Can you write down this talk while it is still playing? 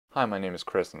Hi, my name is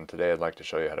Chris, and today I'd like to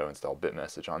show you how to install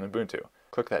Bitmessage on Ubuntu.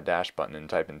 Click that dash button and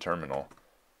type in terminal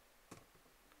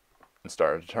and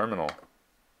start a terminal.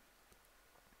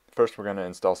 First we're going to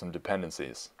install some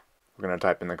dependencies. We're going to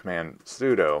type in the command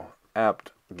sudo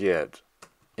apt-get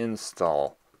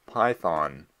install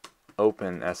python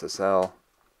openSSL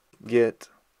get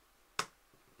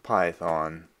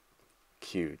python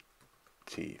qt4.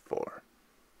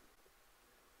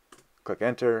 Click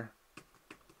enter.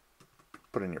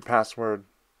 Put in your password,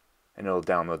 and it'll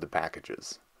download the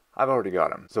packages. I've already got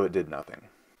them, so it did nothing.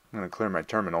 I'm going to clear my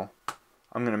terminal.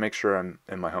 I'm going to make sure I'm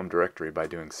in my home directory by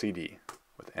doing cd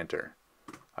with enter.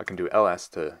 I can do ls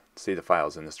to see the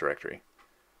files in this directory.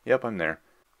 Yep, I'm there.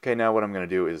 Okay, now what I'm going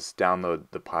to do is download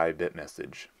the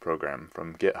Bitmessage program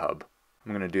from GitHub.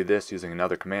 I'm going to do this using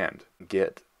another command,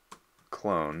 git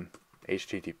clone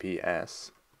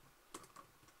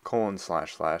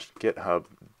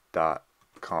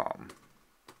https://github.com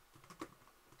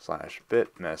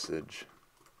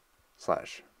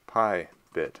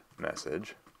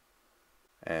 /bitmessage/pybitmessage,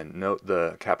 and note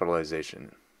the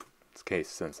capitalization, it's case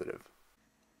sensitive.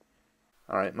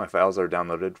 Alright, my files are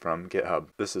downloaded from GitHub.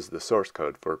 This is the source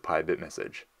code for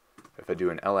pybitmessage. If I do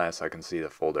an ls, I can see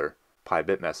the folder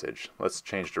pybitmessage. Let's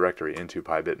change directory into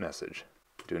pybitmessage.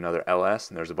 Do another ls,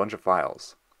 and there's a bunch of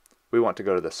files. We want to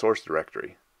go to the source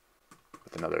directory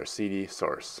with another cd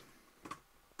source.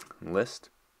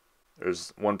 List.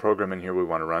 There's one program in here we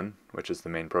want to run, which is the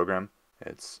main program.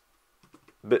 It's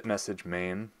bitmessage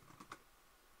main.py.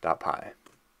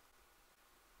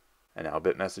 And now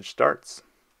Bitmessage starts.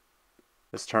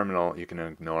 This terminal you can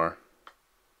ignore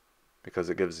because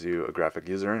it gives you a graphic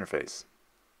user interface.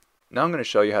 Now I'm going to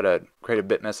show you how to create a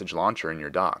Bitmessage launcher in your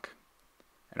dock,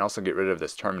 and also get rid of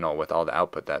this terminal with all the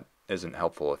output that isn't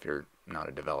helpful if you're not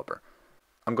a developer.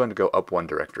 I'm going to go up one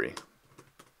directory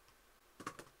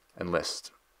and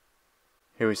list.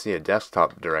 Here we see a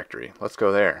desktop directory. Let's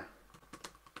go there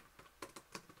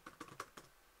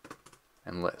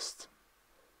and list.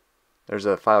 There's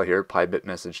a file here,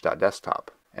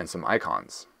 pybitmessage.desktop, and some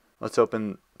icons. Let's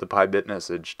open the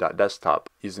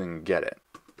pybitmessage.desktop using gedit.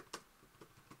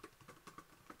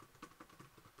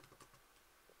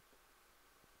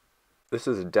 This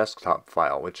is a desktop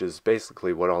file, which is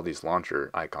basically what all these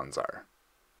launcher icons are.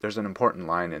 There's an important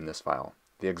line in this file,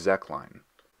 the exec line.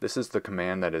 This is the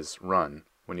command that is run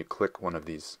when you click one of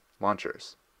these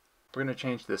launchers. We're going to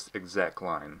change this exec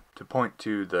line to point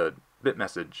to the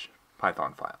Bitmessage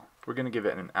Python file. We're going to give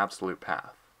it an absolute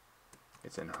path.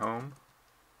 It's in home,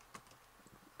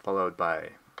 followed by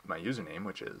my username,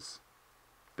 which is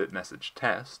Bitmessage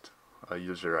test, a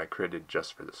user I created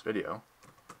just for this video.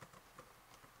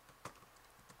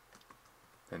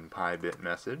 Then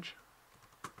pybitmessage,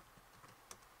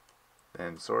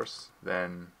 then source,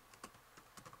 then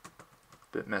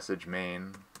bitmessage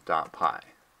main.py.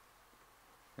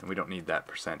 And we don't need that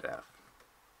 %f.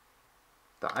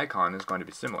 The icon is going to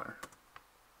be similar.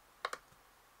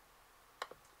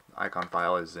 The icon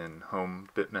file is in home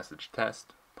bitmessage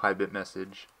test,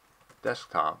 pybitmessage,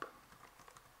 desktop,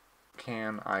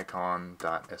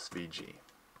 canicon.svg.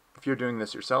 If you're doing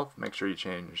this yourself, make sure you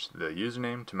change the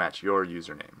username to match your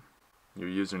username. Your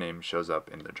username shows up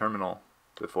in the terminal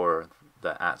before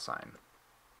the @ sign.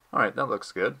 Alright, that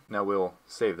looks good. Now we'll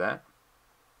save that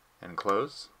and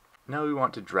close. Now we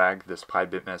want to drag this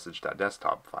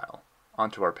pybitmessage.desktop file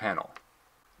onto our panel.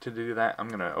 To do that, I'm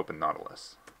going to open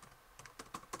Nautilus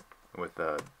with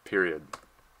a period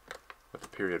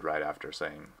right after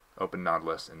saying open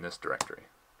Nautilus in this directory.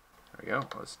 There we go.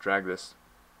 Let's drag this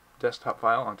desktop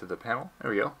file onto the panel.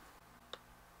 There we go.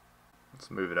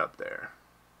 Let's move it up there.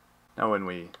 Now when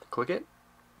we click it,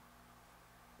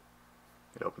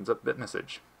 it opens up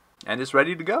Bitmessage and it's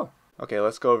ready to go. Okay,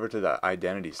 let's go over to the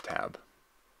Identities tab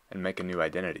and make a new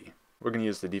identity. We're going to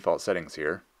use the default settings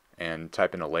here and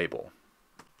type in a label.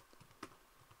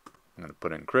 I'm going to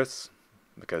put in Chris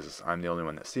because I'm the only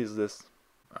one that sees this.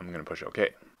 I'm going to push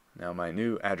OK. Now my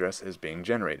new address is being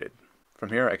generated. From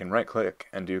here I can right click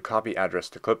and do copy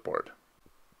address to clipboard.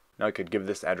 Now I could give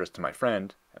this address to my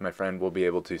friend, and my friend will be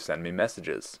able to send me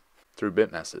messages through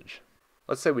Bitmessage.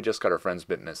 Let's say we just got our friend's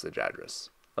Bitmessage address.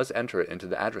 Let's enter it into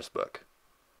the address book.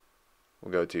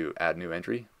 We'll go to add new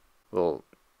entry. We'll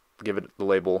give it the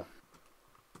label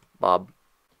Bob,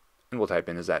 and we'll type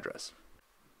in his address.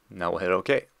 Now we'll hit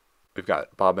OK. We've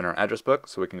got Bob in our address book,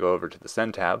 so we can go over to the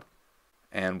send tab,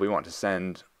 and we want to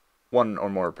send one or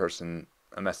more person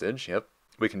a message. Yep.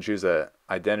 We can choose a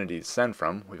identity to send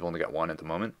from. We've only got one at the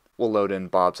moment. We'll load in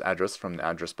Bob's address from the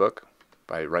address book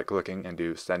by right clicking and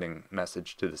do sending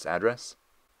message to this address.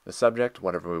 The subject,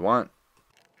 whatever we want.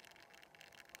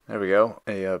 There we go,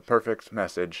 a perfect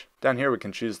message. Down here we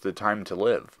can choose the time to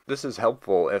live. This is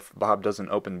helpful if Bob doesn't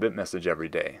open Bitmessage every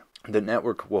day. The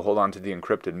network will hold on to the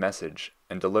encrypted message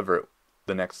and deliver it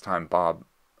the next time Bob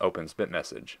opens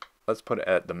Bitmessage. Let's put it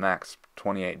at the max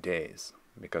 28 days,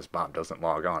 because Bob doesn't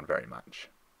log on very much.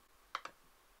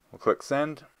 We'll click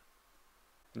send.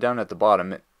 Down at the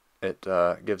bottom it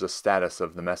gives a status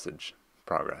of the message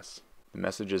progress. The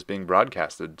message is being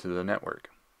broadcasted to the network.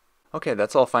 Okay,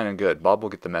 that's all fine and good. Bob will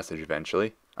get the message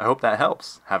eventually. I hope that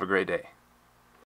helps. Have a great day.